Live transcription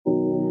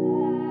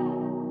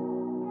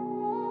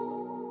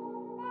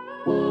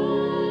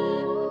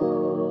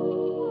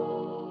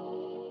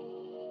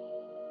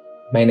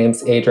My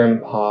name's Adrian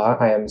Paul.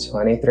 I am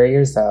 23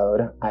 years old.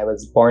 I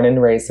was born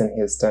and raised in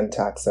Houston,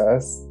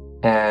 Texas,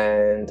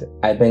 and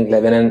I've been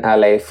living in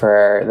LA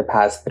for the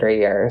past 3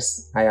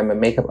 years. I am a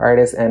makeup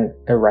artist and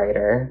a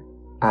writer.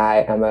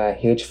 I am a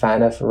huge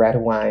fan of red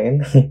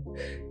wine,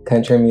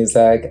 country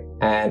music,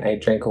 and I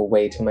drink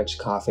way too much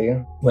coffee.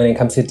 When it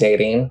comes to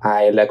dating,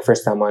 I look for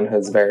someone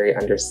who's very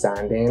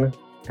understanding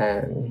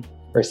and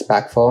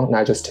respectful,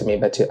 not just to me,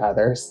 but to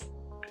others.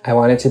 I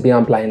wanted to be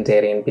on blind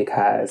dating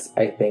because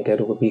I think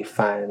it would be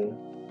fun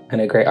and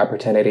a great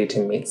opportunity to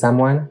meet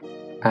someone,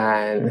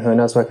 and who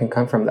knows what can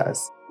come from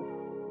this.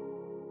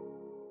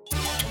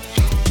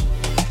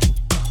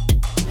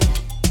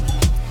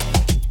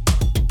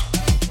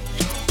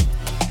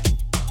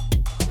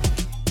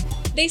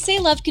 They say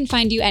love can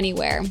find you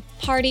anywhere.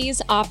 Parties,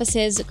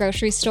 offices,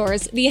 grocery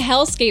stores, the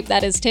hellscape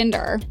that is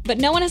Tinder. But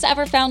no one has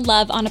ever found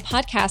love on a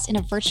podcast in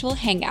a virtual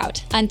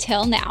hangout,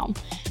 until now.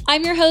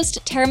 I'm your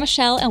host, Tara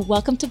Michelle, and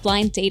welcome to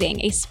Blind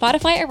Dating, a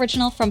Spotify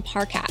original from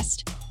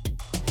Parcast.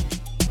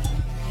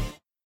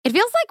 It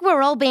feels like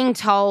we're all being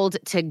told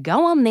to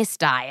go on this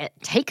diet,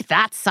 take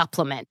that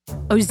supplement.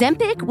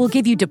 Ozempic will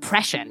give you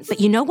depression, but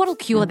you know what'll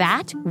cure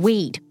that?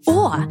 Weed.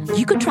 Or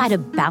you could try to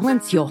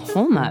balance your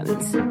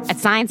hormones. At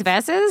Science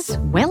Versus,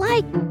 we're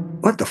like,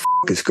 what the f***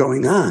 is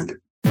going on?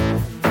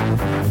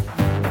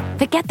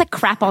 Forget the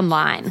crap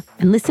online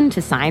and listen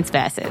to Science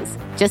Versus.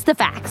 Just the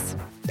facts.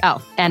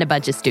 Oh, and a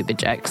bunch of stupid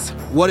jokes.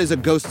 What is a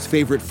ghost's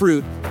favorite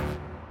fruit?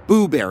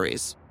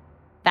 Blueberries.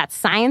 That's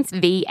Science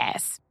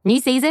VS. New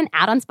season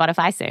out on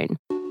Spotify soon.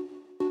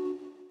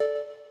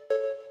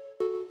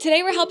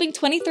 Today we're helping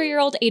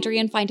 23-year-old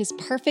Adrian find his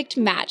perfect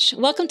match.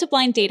 Welcome to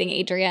Blind Dating,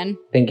 Adrian.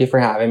 Thank you for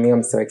having me.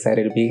 I'm so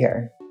excited to be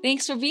here.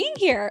 Thanks for being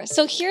here.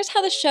 So here's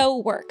how the show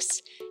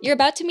works. You're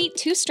about to meet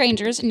two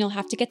strangers and you'll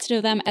have to get to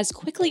know them as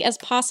quickly as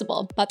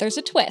possible, but there's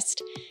a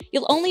twist.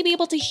 You'll only be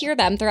able to hear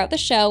them throughout the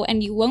show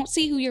and you won't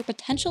see who your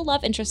potential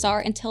love interests are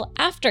until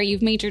after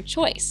you've made your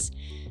choice.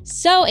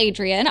 So,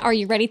 Adrian, are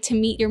you ready to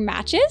meet your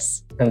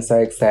matches? I'm so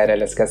excited.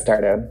 Let's get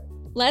started.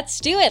 Let's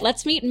do it.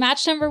 Let's meet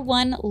match number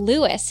 1,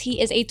 Lewis.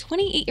 He is a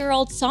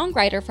 28-year-old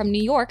songwriter from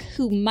New York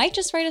who might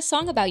just write a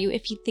song about you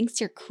if he thinks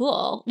you're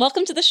cool.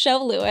 Welcome to the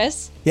show,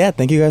 Lewis. Yeah,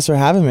 thank you guys for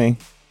having me.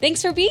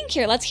 Thanks for being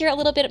here. Let's hear a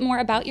little bit more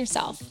about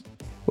yourself.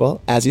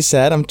 Well, as you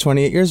said, I'm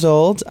 28 years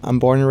old. I'm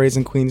born and raised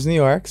in Queens, New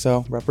York,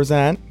 so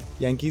represent.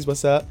 Yankees,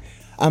 what's up?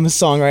 I'm a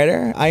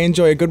songwriter. I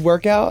enjoy a good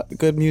workout,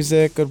 good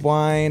music, good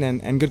wine,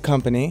 and good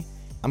company.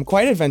 I'm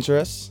quite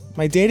adventurous.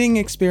 My dating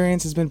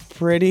experience has been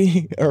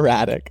pretty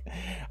erratic.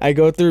 I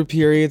go through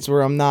periods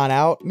where I'm not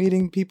out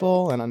meeting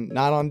people and I'm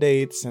not on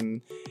dates,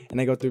 and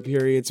I go through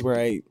periods where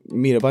I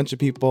meet a bunch of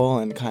people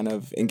and kind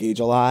of engage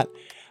a lot.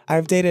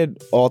 I've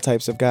dated all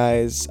types of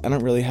guys. I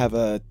don't really have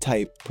a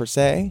type per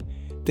se.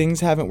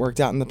 Things haven't worked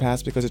out in the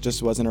past because it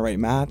just wasn't a right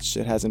match.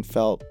 It hasn't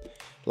felt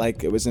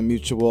like it was a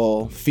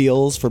mutual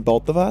feels for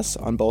both of us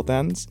on both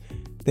ends.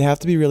 They have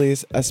to be really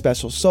a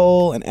special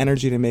soul and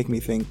energy to make me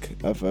think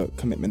of a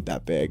commitment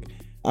that big.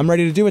 I'm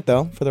ready to do it,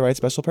 though, for the right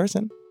special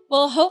person.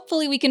 Well,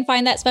 hopefully we can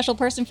find that special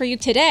person for you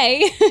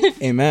today.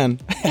 Amen.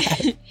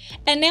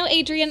 And now,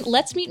 Adrian,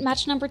 let's meet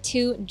match number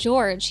 2,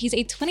 George. He's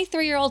a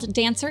 23-year-old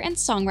dancer and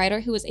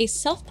songwriter who is a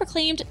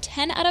self-proclaimed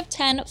 10 out of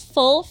 10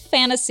 full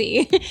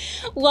fantasy.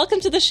 Welcome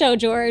to the show,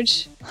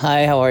 George.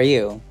 Hi, how are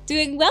you?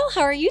 Doing well.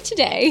 How are you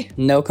today?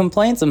 No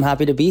complaints. I'm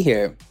happy to be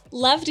here.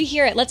 Love to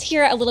hear it. Let's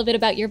hear a little bit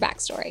about your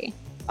backstory.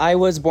 I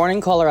was born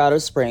in Colorado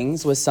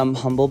Springs with some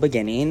humble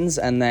beginnings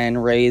and then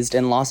raised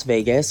in Las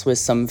Vegas with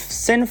some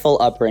sinful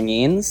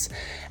upbringings.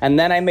 And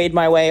then I made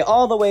my way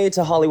all the way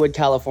to Hollywood,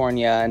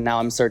 California, and now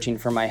I'm searching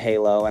for my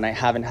halo, and I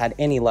haven't had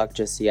any luck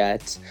just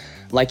yet.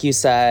 Like you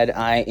said,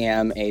 I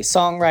am a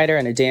songwriter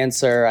and a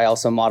dancer. I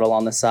also model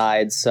on the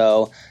side,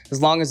 so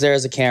as long as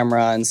there's a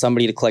camera and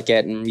somebody to click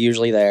it, I'm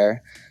usually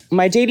there.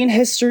 My dating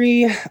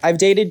history, I've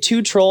dated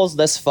 2 trolls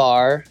thus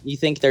far. You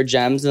think they're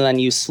gems, and then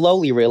you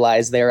slowly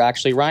realize they're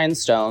actually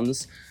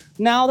rhinestones.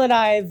 Now that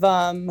I've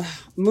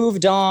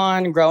moved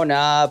on, grown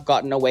up,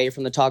 gotten away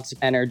from the toxic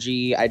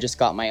energy, I just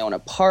got my own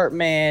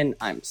apartment,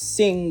 I'm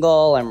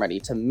single, I'm ready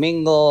to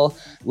mingle,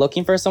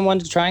 looking for someone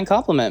to try and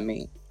compliment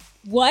me.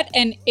 What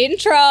an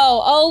intro!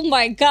 Oh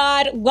my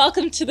God,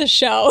 welcome to the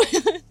show.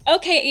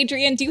 Okay,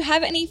 Adrian, do you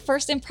have any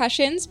first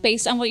impressions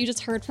based on what you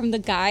just heard from the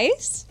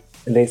guys?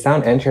 They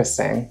sound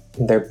interesting.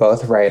 They're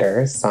both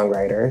writers,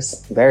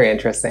 songwriters. Very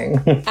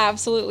interesting.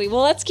 Absolutely.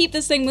 Well, let's keep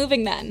this thing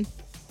moving then.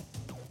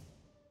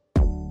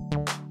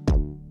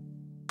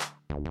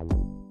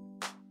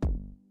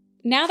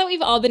 Now that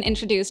we've all been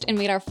introduced and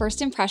made our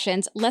first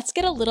impressions, let's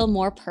get a little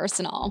more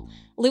personal.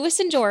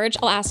 Lewis and George,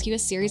 I'll ask you a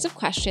series of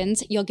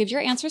questions. You'll give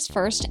your answers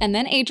first, and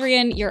then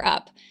Adrian, you're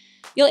up.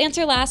 You'll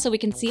answer last so we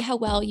can see how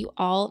well you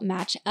all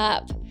match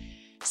up.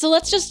 So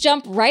let's just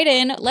jump right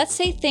in. Let's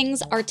say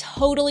things are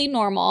totally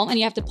normal and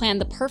you have to plan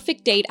the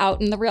perfect date out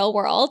in the real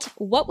world.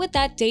 What would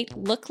that date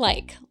look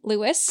like?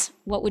 Lewis,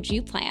 what would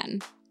you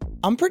plan?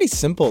 I'm pretty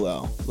simple,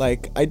 though.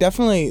 Like, I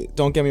definitely,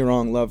 don't get me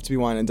wrong, love to be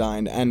wine and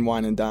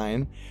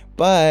dine,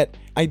 but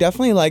I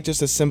definitely like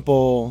just a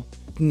simple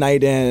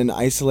night in,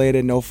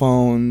 isolated, no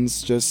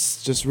phones,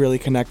 just really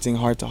connecting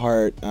heart to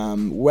heart,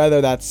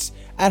 whether that's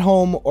at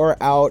home or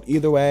out,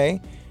 either way,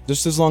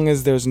 just as long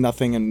as there's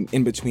nothing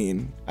in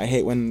between. I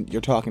hate when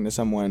you're talking to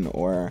someone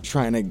or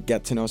trying to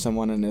get to know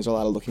someone and there's a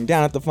lot of looking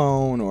down at the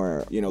phone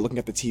or, looking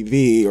at the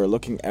TV or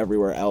looking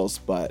everywhere else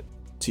but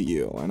to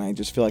you. And I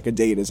just feel like a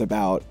date is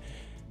about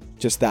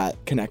just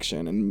that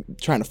connection and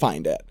trying to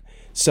find it.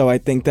 So I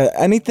think that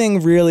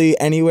anything really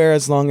anywhere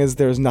as long as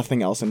there's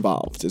nothing else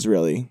involved is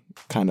really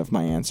kind of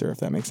my answer, if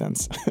that makes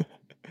sense.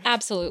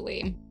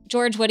 Absolutely.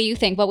 George, what do you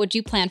think? What would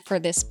you plan for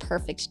this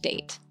perfect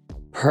date?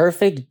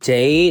 Perfect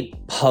date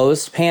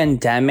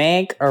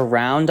post-pandemic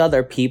around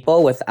other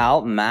people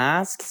without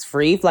masks,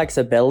 free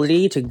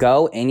flexibility to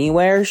go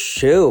anywhere.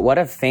 Shoot, what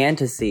a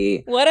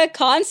fantasy. What a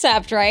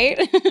concept, right?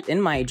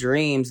 In my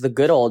dreams, the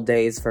good old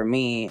days for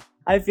me,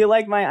 I feel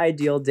like my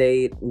ideal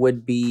date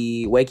would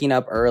be waking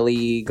up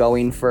early,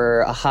 going for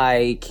a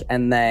hike,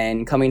 and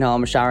then coming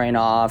home, showering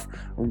off,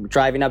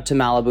 driving up to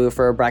Malibu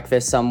for a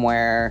breakfast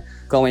somewhere,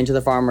 going to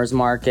the farmer's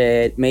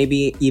market,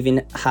 maybe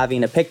even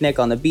having a picnic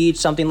on the beach,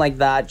 something like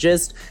that.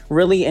 Just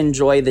really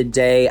enjoy the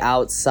day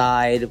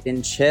outside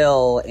and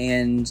chill.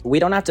 And we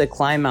don't have to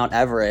climb Mount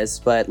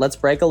Everest, but let's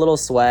break a little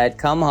sweat,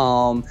 come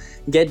home,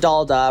 get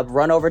dolled up,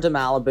 run over to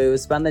Malibu,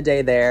 spend the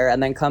day there,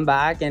 and then come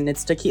back and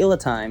it's tequila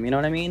time, you know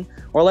what I mean?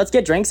 Or let's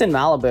get drinks in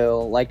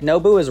Malibu. Like,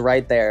 Nobu is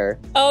right there.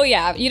 Oh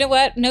yeah, you know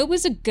what?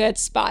 Nobu's a good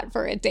spot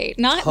for a date.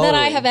 Not that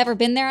I have ever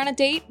been there on a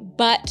date,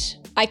 but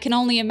I can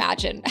only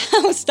imagine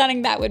how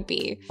stunning that would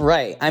be.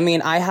 Right. I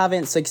mean, I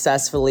haven't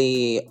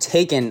successfully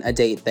taken a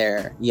date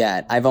there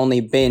yet. I've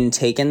only been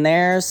taken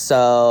there,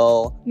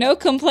 so... No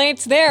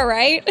complaints there,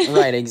 right?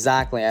 Right,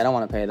 exactly. I don't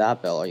want to pay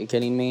that bill. Are you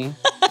kidding me?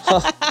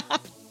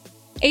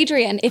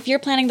 Adrian, if you're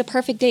planning the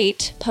perfect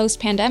date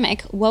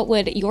post-pandemic, what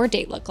would your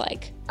date look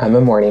like? I'm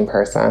a morning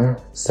person,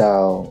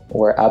 so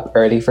we're up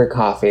early for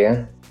coffee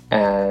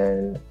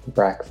and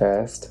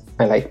breakfast.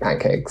 I like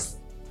pancakes.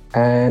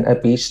 And a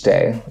beach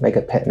day, like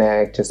a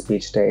picnic, just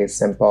beach day,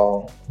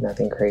 simple,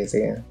 nothing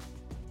crazy.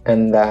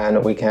 And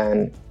then we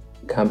can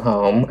come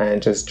home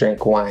and just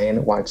drink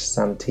wine, watch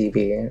some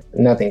TV,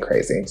 nothing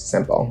crazy, just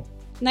simple.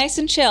 Nice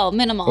and chill,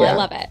 minimal, yeah. I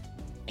love it.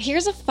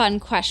 Here's a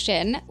fun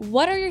question.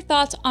 What are your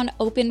thoughts on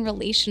open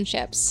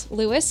relationships?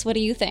 Lewis, what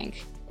do you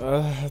think?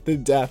 The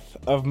death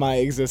of my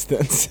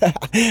existence.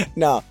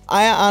 No,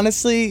 I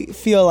honestly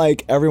feel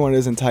like everyone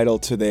is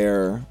entitled to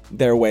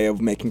their way of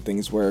making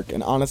things work.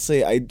 And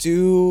honestly, I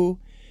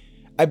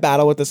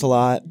battle with this a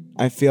lot.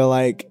 I feel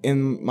like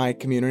in my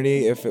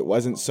community, if it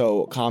wasn't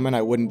so common,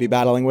 I wouldn't be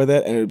battling with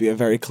it and it would be a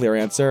very clear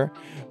answer.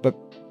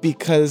 But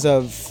because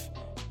of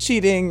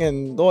cheating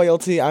and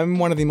loyalty, I'm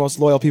one of the most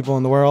loyal people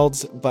in the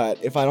world. But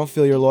if I don't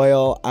feel you're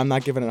loyal, I'm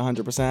not giving it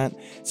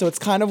 100%. So it's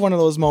kind of one of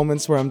those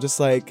moments where I'm just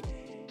like,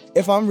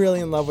 if I'm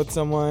really in love with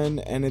someone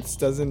and it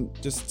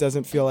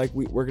doesn't feel like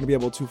we're going to be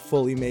able to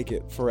fully make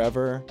it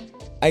forever,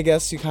 I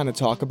guess you kind of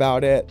talk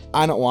about it.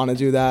 I don't want to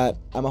do that.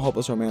 I'm a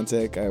hopeless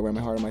romantic. I wear my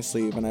heart on my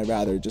sleeve, and I'd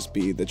rather just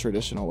be the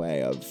traditional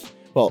way of,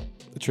 well,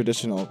 the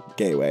traditional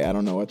gay way. I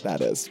don't know what that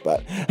is,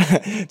 but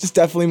just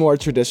definitely more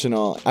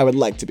traditional. I would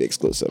like to be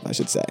exclusive, I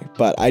should say.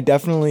 But I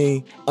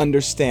definitely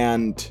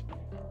understand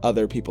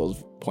other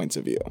people's points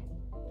of view.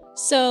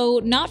 So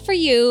not for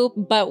you,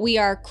 but we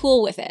are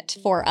cool with it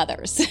for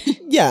others.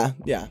 Yeah.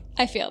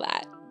 I feel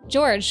that.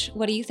 George,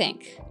 what do you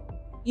think?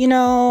 You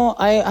know,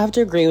 I have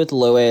to agree with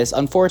Lewis.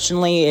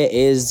 Unfortunately, it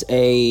is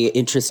a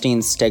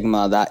interesting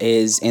stigma that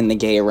is in the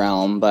gay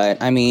realm,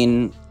 but I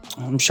mean,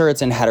 I'm sure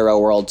it's in hetero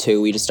world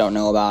too. We just don't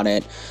know about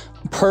it.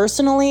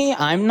 Personally,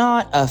 I'm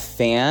not a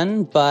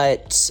fan,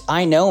 but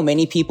I know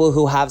many people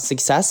who have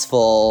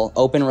successful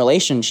open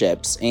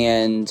relationships,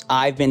 and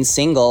I've been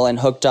single and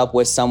hooked up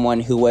with someone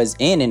who was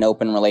in an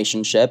open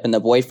relationship, and the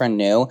boyfriend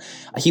knew.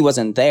 He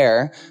wasn't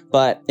there,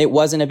 but it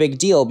wasn't a big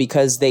deal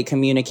because they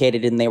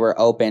communicated and they were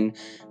open.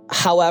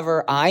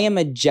 However, I am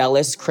a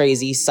jealous,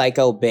 crazy,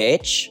 psycho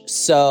bitch,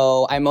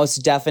 so I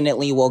most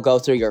definitely will go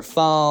through your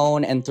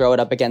phone and throw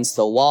it up against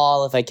the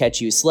wall if I catch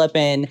you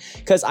slipping,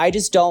 because I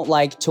just don't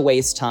like to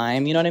waste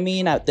time, you know what I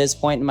mean? At this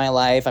point in my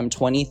life, I'm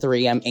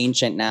 23, I'm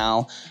ancient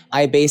now.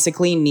 I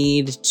basically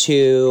need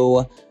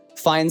to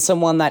find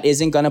someone that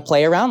isn't going to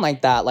play around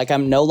like that. Like,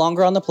 I'm no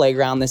longer on the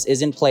playground. This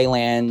isn't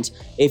Playland.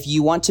 If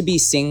you want to be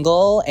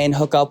single and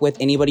hook up with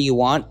anybody you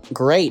want,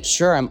 great,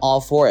 sure, I'm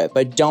all for it.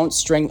 But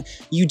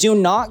you do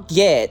not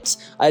get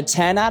a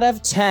 10 out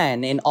of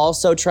 10 and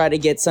also try to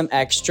get some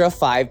extra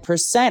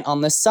 5%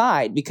 on the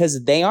side,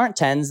 because they aren't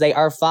 10s, they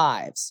are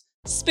 5s.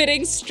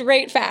 Spitting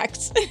straight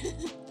facts.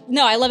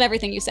 No, I love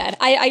everything you said.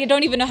 I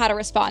don't even know how to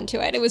respond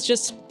to it. It was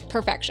just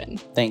perfection.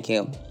 Thank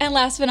you. And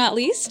last but not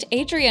least,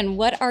 Adrian,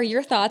 what are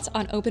your thoughts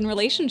on open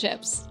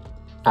relationships?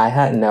 I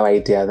had no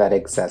idea that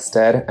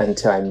existed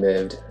until I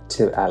moved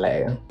to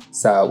LA.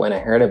 So when I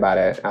heard about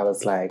it, I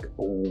was like,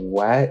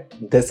 what?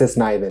 This is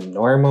not even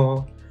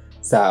normal.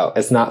 So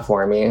it's not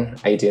for me.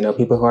 I do know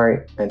people who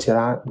are into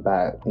that,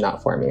 but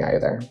not for me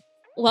either.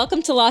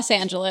 Welcome to Los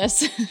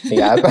Angeles.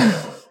 Yep.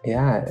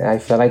 Yeah, I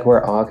feel like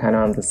we're all kind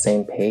of on the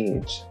same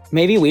page.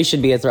 Maybe we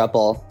should be a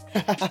throuple.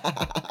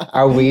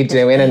 Are we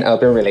doing an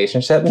open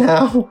relationship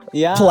now?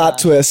 Yeah. Plot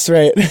twist,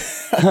 right?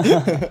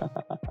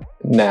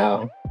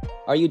 No.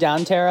 Are you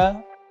down,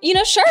 Tara? You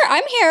know, sure,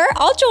 I'm here.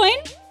 I'll join.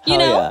 You Hell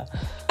know, yeah.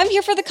 I'm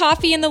here for the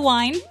coffee and the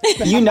wine.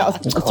 You know,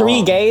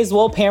 3 gays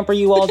will pamper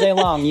you all day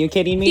long. You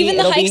kidding me? Even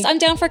the hikes, I'm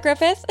down for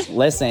Griffith.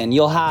 Listen,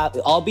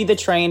 I'll be the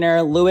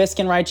trainer. Lewis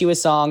can write you a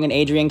song and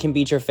Adrian can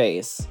beat your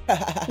face.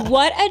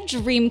 What a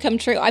dream come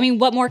true. I mean,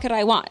 what more could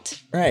I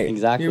want? Right.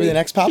 Exactly. You're the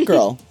next pop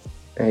girl.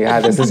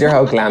 Yeah, this is your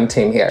whole glam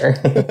team here.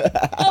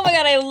 Oh my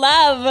God, I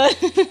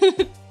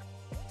love.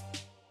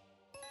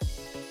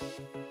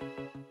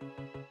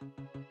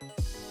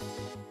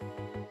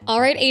 All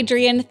right,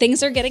 Adrian,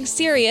 things are getting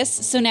serious,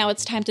 so now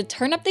it's time to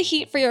turn up the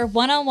heat for your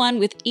one-on-one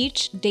with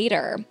each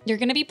dater. You're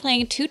going to be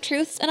playing 2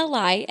 truths and a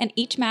lie, and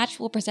each match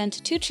will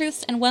present 2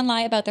 truths and 1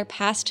 lie about their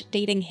past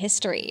dating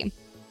history.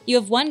 You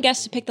have 1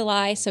 guess to pick the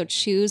lie, so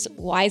choose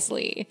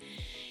wisely.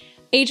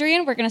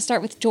 Adrian, we're going to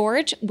start with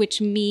George, which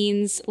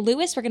means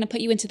Lewis, we're going to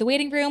put you into the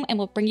waiting room, and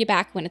we'll bring you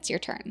back when it's your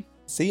turn.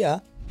 See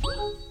ya.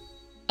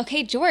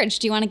 Okay, George,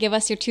 do you want to give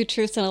us your 2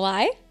 truths and a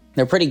lie?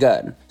 They're pretty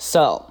good.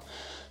 So,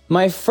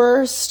 my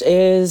first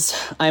is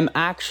I'm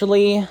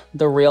actually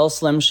the real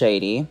Slim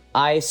Shady.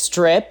 I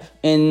strip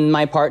in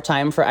my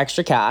part-time for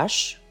extra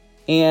cash.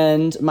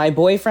 And my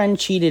boyfriend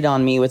cheated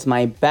on me with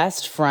my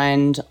best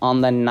friend on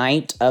the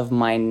night of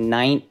my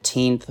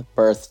 19th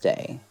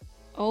birthday.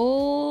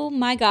 Oh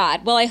my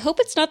God. Well, I hope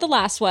it's not the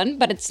last one,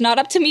 but it's not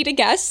up to me to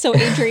guess. So,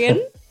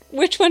 Adrian,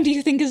 which one do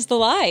you think is the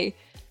lie?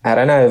 I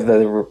don't know if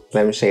the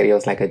Slim Shady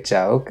was like a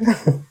joke.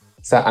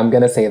 So I'm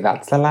going to say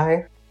that's the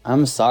lie.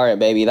 I'm sorry,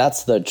 baby.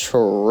 That's the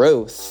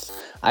truth.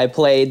 I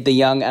played the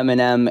young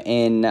Eminem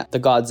in the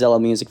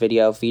Godzilla music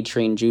video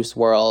featuring Juice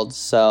WRLD.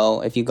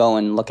 So if you go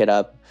and look it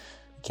up,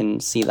 you can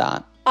see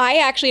that. I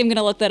actually am going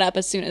to look that up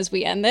as soon as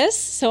we end this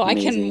so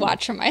Amazing. I can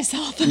watch for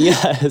myself.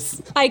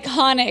 Yes.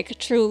 Iconic,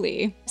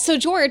 truly. So,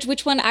 George,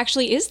 which one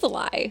actually is the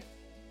lie?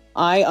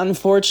 I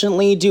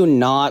unfortunately do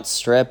not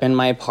strip in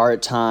my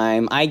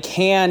part-time. I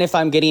can if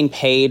I'm getting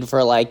paid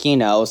for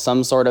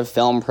some sort of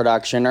film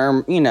production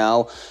or,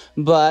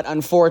 but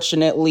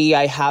unfortunately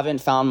I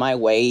haven't found my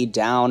way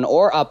down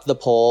or up the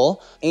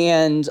pole.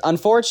 And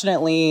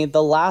unfortunately,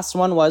 the last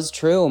one was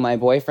true. My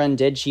boyfriend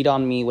did cheat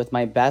on me with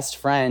my best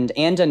friend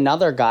and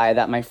another guy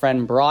that my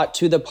friend brought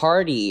to the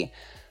party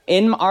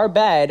in our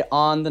bed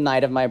on the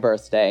night of my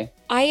birthday.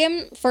 I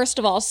am, first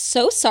of all,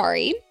 so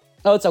sorry.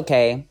 Oh, it's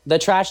okay. The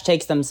trash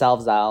takes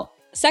themselves out.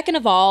 Second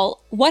of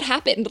all, what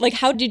happened?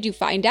 How did you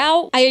find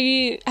out?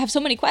 I have so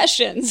many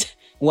questions.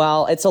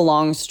 Well, it's a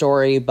long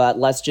story, but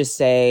let's just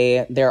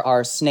say there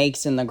are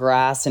snakes in the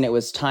grass and it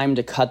was time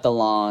to cut the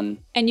lawn.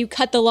 And you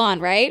cut the lawn,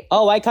 right?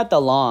 Oh, I cut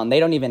the lawn. They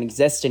don't even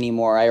exist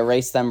anymore. I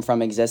erased them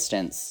from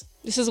existence.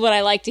 This is what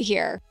I like to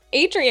hear.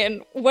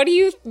 Adrian, what do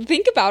you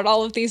think about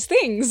all of these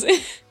things?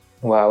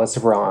 Well, I was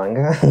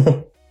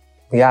wrong.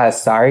 Yeah,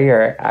 sorry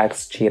your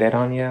ex cheated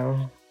on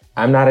you.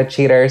 I'm not a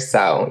cheater,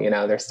 so,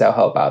 there's still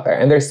hope out there.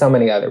 And there's so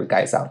many other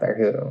guys out there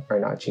who are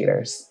not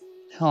cheaters.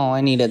 Oh, I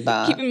needed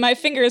that. Keeping my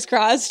fingers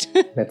crossed.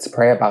 Let's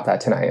pray about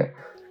that tonight.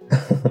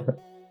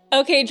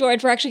 Okay,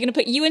 George, we're actually going to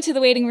put you into the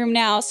waiting room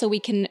now so we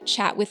can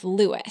chat with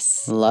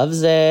Lewis.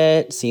 Loves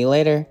it. See you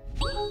later.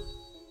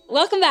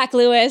 Welcome back,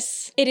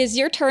 Lewis. It is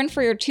your turn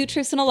for your 2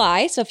 truths and a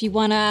lie, so if you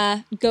want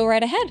to go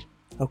right ahead.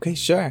 Okay,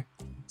 sure.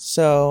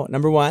 So,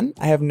 number 1,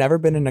 I have never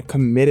been in a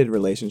committed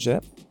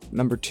relationship.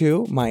 Number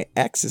 2, my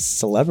ex is a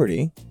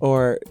celebrity.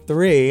 Or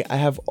 3, I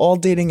have all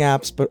dating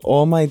apps, but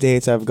all my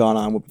dates I've gone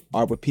on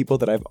are with people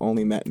that I've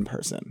only met in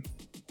person.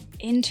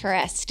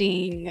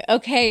 Interesting.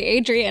 Okay,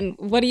 Adrian,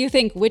 what do you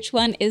think? Which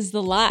one is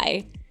the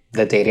lie?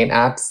 The dating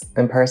apps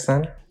in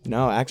person?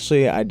 No,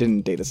 actually, I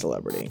didn't date a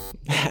celebrity.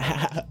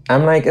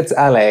 I'm like, it's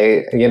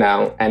LA,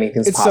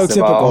 anything's possible. It's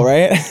so typical,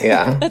 right?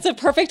 Yeah. That's a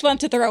perfect one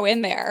to throw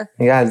in there.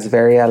 Yeah, it's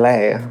very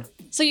LA.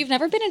 So you've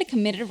never been in a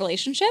committed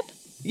relationship?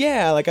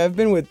 Yeah, I've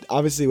been with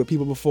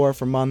people before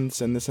for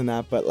months and this and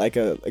that, but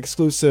a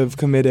exclusive,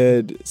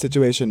 committed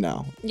situation,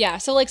 no. Yeah,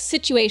 so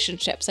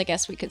situationships, I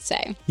guess we could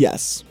say.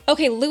 Yes.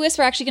 Okay, Lewis,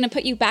 we're actually going to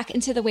put you back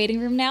into the waiting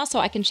room now so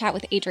I can chat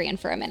with Adrian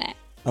for a minute.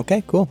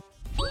 Okay, cool.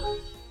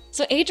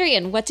 So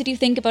Adrian, what did you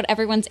think about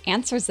everyone's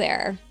answers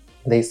there?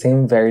 They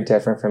seem very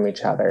different from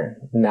each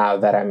other now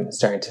that I'm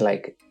starting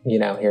to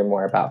hear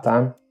more about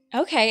them.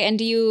 Okay, and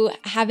do you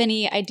have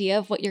any idea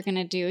of what you're going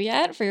to do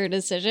yet for your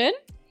decision?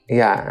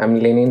 Yeah, I'm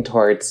leaning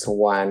towards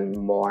one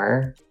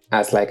more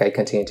as I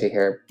continue to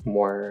hear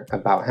more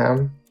about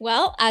him.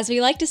 Well, as we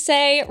like to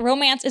say,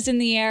 romance is in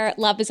the air,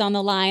 love is on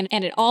the line,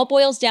 and it all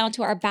boils down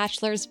to our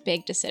bachelor's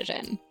big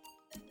decision.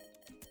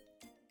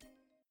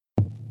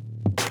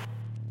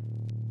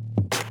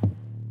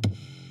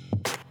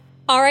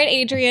 All right,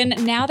 Adrian,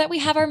 now that we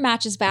have our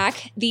matches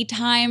back, the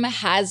time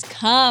has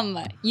come.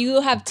 You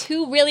have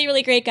 2 really,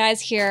 really great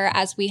guys here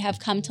as we have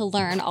come to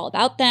learn all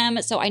about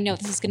them. So I know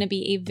this is going to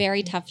be a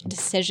very tough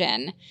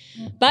decision,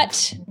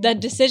 but the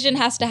decision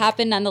has to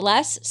happen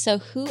nonetheless. So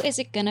who is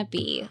it going to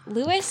be,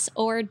 Lewis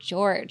or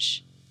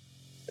George?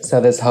 So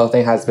this whole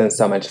thing has been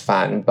so much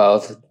fun.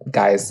 Both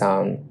guys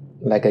sound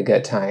like a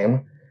good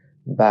time,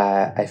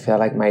 but I feel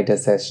like my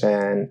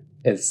decision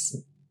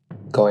is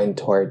going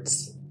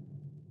towards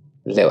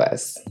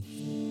Lewis.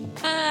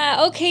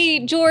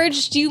 Okay,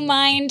 George, do you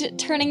mind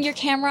turning your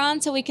camera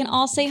on so we can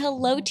all say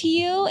hello to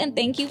you and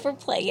thank you for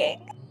playing?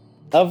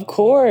 Of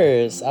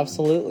course,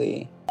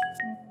 absolutely.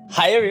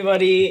 Hi,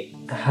 everybody.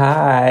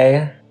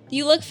 Hi.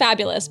 You look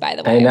fabulous, by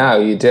the way. I know,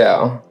 you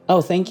do.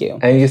 Oh, thank you.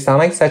 And you sound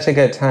like such a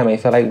good time. I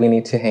feel like we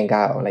need to hang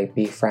out, like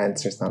be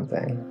friends or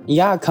something.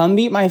 Yeah, come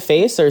beat my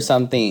face or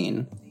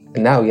something.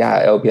 No,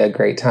 yeah, it'll be a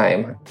great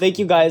time. Thank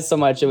you guys so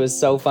much. It was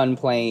so fun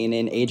playing.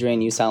 And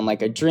Adrian, you sound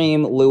like a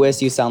dream.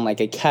 Lewis, you sound like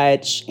a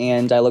catch.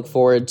 And I look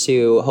forward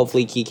to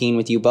hopefully kikiing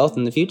with you both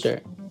in the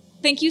future.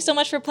 Thank you so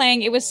much for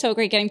playing. It was so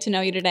great getting to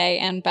know you today,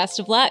 and best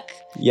of luck.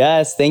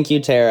 Yes, thank you,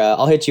 Tara.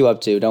 I'll hit you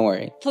up too, don't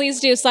worry. Please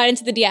do slide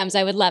into the DMs.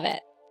 I would love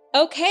it.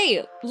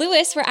 Okay,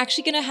 Lewis, we're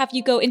actually going to have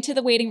you go into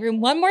the waiting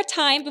room one more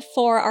time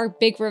before our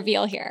big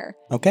reveal here.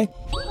 Okay.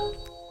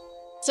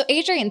 So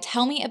Adrian,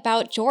 tell me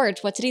about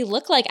George. What did he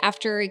look like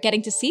after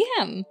getting to see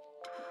him?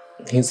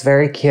 He's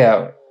very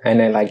cute.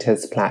 And I liked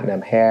his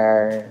platinum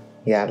hair.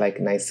 He had like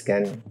nice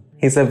skin.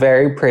 He's a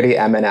very pretty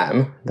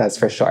M&M, that's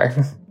for sure.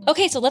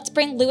 Okay, so let's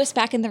bring Lewis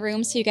back in the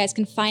room so you guys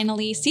can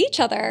finally see each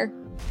other.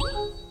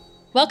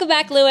 Welcome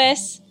back,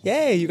 Lewis.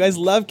 Yay, you guys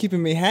love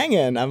keeping me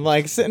hanging. I'm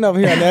like sitting over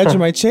here on the edge of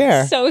my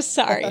chair. So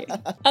sorry.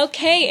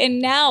 Okay, and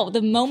now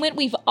the moment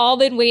we've all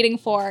been waiting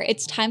for.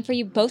 It's time for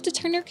you both to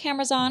turn your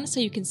cameras on so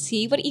you can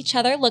see what each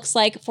other looks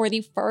like for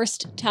the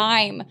first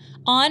time.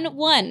 On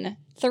 1,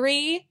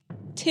 3,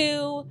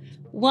 2,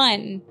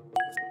 1.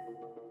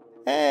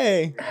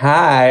 Hey.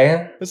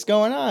 Hi. What's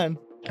going on?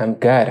 I'm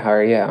good. How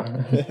are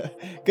you?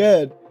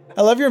 Good.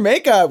 I love your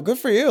makeup. Good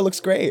for you. It looks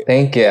great.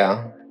 Thank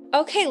you.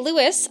 Okay,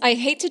 Lewis, I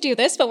hate to do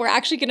this, but we're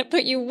actually going to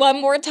put you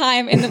one more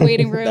time in the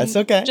waiting room. That's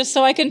okay. Just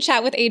so I can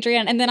chat with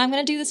Adrian, and then I'm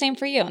going to do the same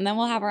for you, and then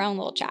we'll have our own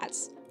little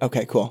chats.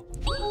 Okay, cool.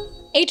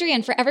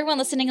 Adrian, for everyone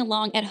listening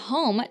along at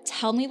home,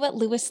 tell me what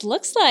Lewis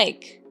looks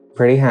like.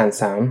 Pretty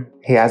handsome.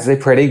 He has a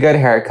pretty good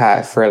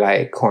haircut for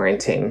like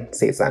quarantine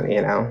season,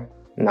 you know?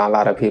 Not a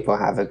lot of people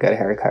have a good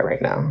haircut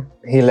right now.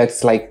 He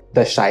looks like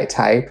the shy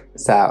type,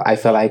 so I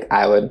feel like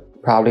I would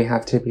probably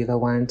have to be the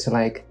one to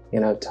like, you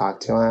know, talk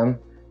to him.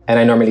 And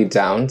I normally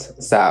don't,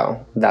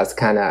 so that's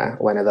kind of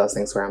one of those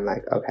things where I'm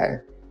like, okay,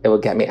 it will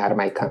get me out of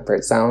my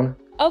comfort zone.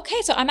 Okay,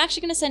 so I'm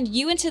actually going to send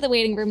you into the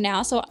waiting room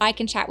now so I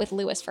can chat with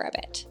Lewis for a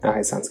bit.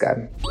 Okay, sounds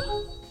good.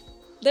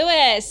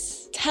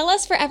 Lewis, tell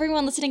us for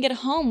everyone listening at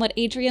home what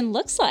Adrian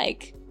looks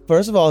like.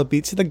 First of all, it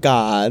beats to the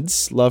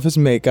gods. Love his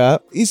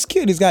makeup. He's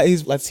cute.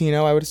 He's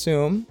Latino, I would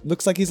assume.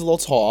 Looks like he's a little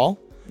tall.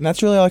 And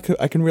that's really all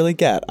I can really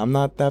get. I'm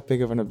not that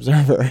big of an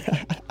observer.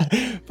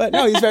 But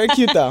no, he's very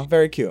cute though.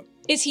 Very cute.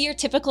 Is he your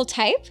typical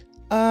type?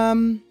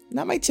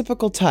 Not my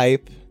typical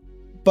type,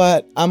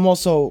 but I'm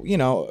also, you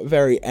know,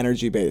 very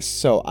energy based.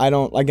 So I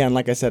don't, again,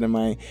 like I said in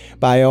my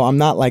bio, I'm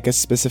not like a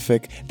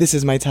specific, this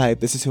is my type,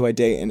 this is who I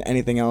date, and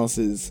anything else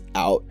is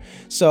out.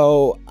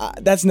 So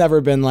that's never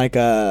been like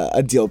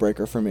a deal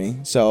breaker for me.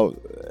 So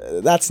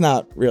that's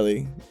not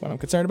really what I'm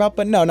concerned about,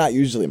 but no, not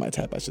usually my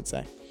type, I should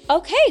say.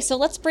 Okay, so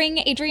let's bring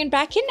Adrian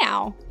back in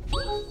now.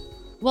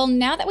 Well,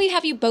 now that we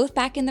have you both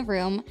back in the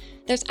room,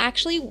 there's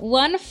actually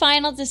one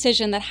final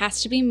decision that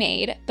has to be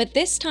made, but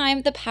this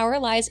time the power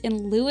lies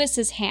in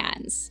Lewis's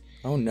hands.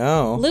 Oh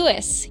no.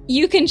 Lewis,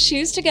 you can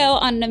choose to go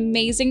on an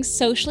amazing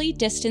socially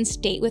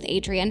distanced date with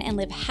Adrian and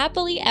live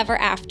happily ever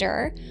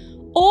after,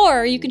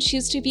 or you can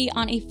choose to be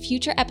on a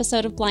future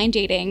episode of Blind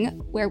Dating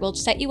where we'll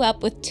set you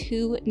up with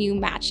 2 new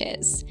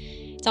matches.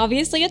 It's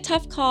obviously a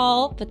tough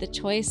call, but the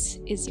choice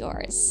is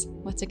yours.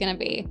 What's it gonna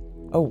be?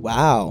 Oh,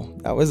 wow.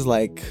 That was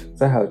like...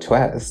 It's a whole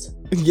twist.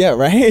 Yeah,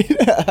 right?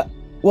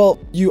 Well,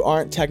 you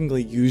aren't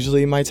technically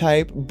usually my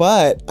type,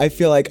 but I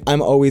feel like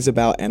I'm always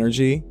about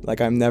energy.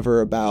 Like, I'm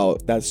never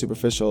about that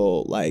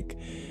superficial, like,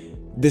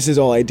 this is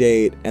all I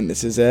date and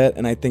this is it.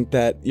 And I think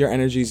that your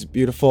energy is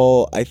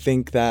beautiful. I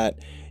think that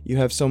you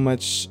have so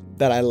much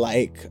that I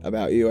like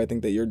about you. I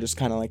think that you're just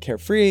kind of like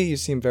carefree. You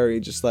seem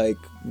very just like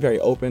very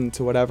open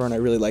to whatever. And I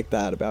really like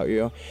that about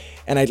you.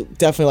 And I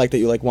definitely like that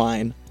you like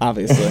wine,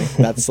 obviously.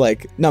 That's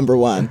like number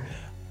one.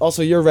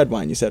 Also, you're red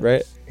wine, you said,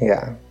 right?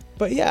 Yeah.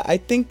 But yeah, I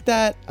think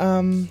that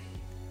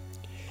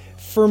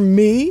for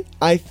me,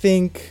 I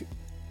think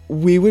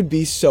we would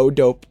be so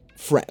dope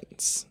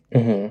friends.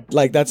 Mm-hmm.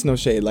 Like, that's no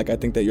shade. Like, I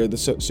think that you're the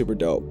super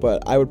dope.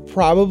 But I would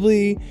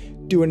probably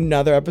do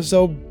another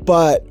episode,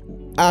 but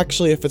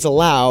actually, if it's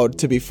allowed,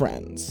 to be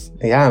friends.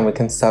 Yeah, and we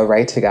can so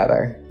write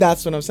together.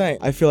 That's what I'm saying.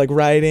 I feel like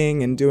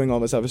writing and doing all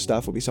this other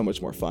stuff will be so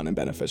much more fun and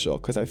beneficial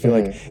because I feel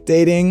like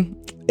dating,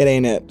 it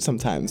ain't it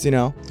sometimes, you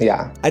know?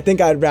 Yeah. I think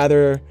I'd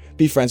rather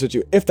be friends with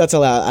you, if that's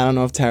allowed. I don't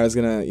know if Tara's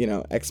gonna,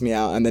 X me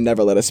out and then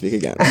never let us speak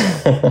again. No,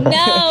 oh my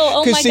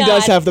God. Because she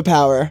does have the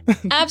power.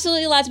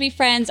 Absolutely allowed to be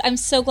friends. I'm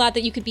so glad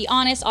that you could be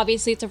honest.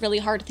 Obviously, it's a really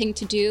hard thing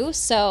to do.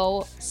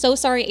 So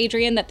sorry,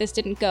 Adrian, that this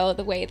didn't go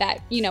the way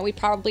that, we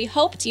probably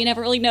hoped. You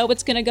never really know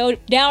what's gonna go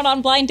down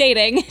on blind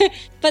dating.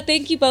 But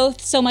thank you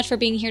both so much for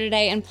being here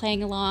today and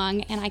playing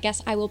along. And I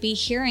guess I will be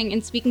hearing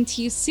and speaking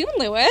to you soon,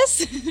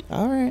 Lewis.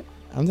 All right.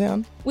 I'm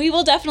down. We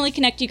will definitely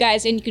connect you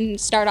guys, and you can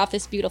start off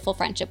this beautiful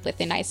friendship with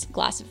a nice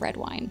glass of red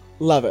wine.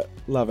 Love it.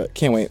 Love it.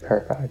 Can't wait.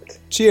 Perfect.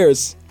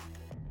 Cheers.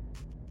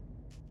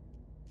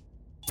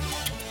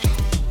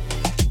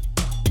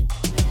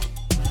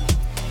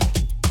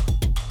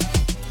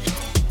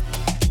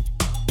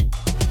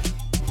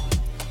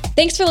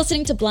 Thanks for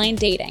listening to Blind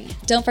Dating.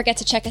 Don't forget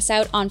to check us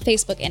out on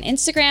Facebook and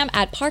Instagram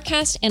at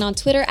Parcast and on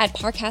Twitter at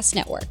Parcast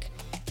Network.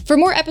 For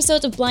more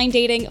episodes of Blind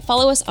Dating,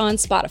 follow us on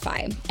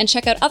Spotify and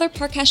check out other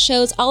Parcast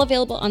shows, all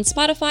available on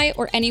Spotify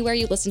or anywhere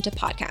you listen to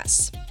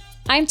podcasts.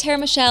 I'm Tara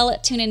Michelle.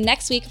 Tune in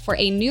next week for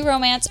a new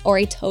romance or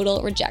a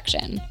total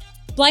rejection.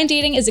 Blind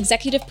Dating is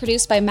executive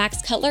produced by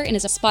Max Cutler and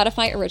is a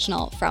Spotify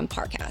original from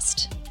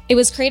Parcast. It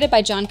was created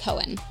by John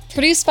Cohen.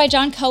 Produced by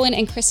John Cohen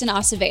and Kristen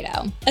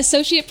Acevedo.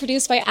 Associate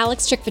produced by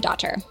Alex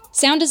Trickvedotter.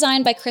 Sound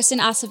design by Kristen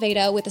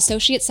Acevedo with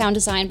associate sound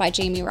design by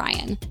Jamie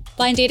Ryan.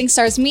 Blind Dating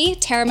stars me,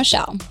 Tara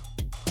Michelle.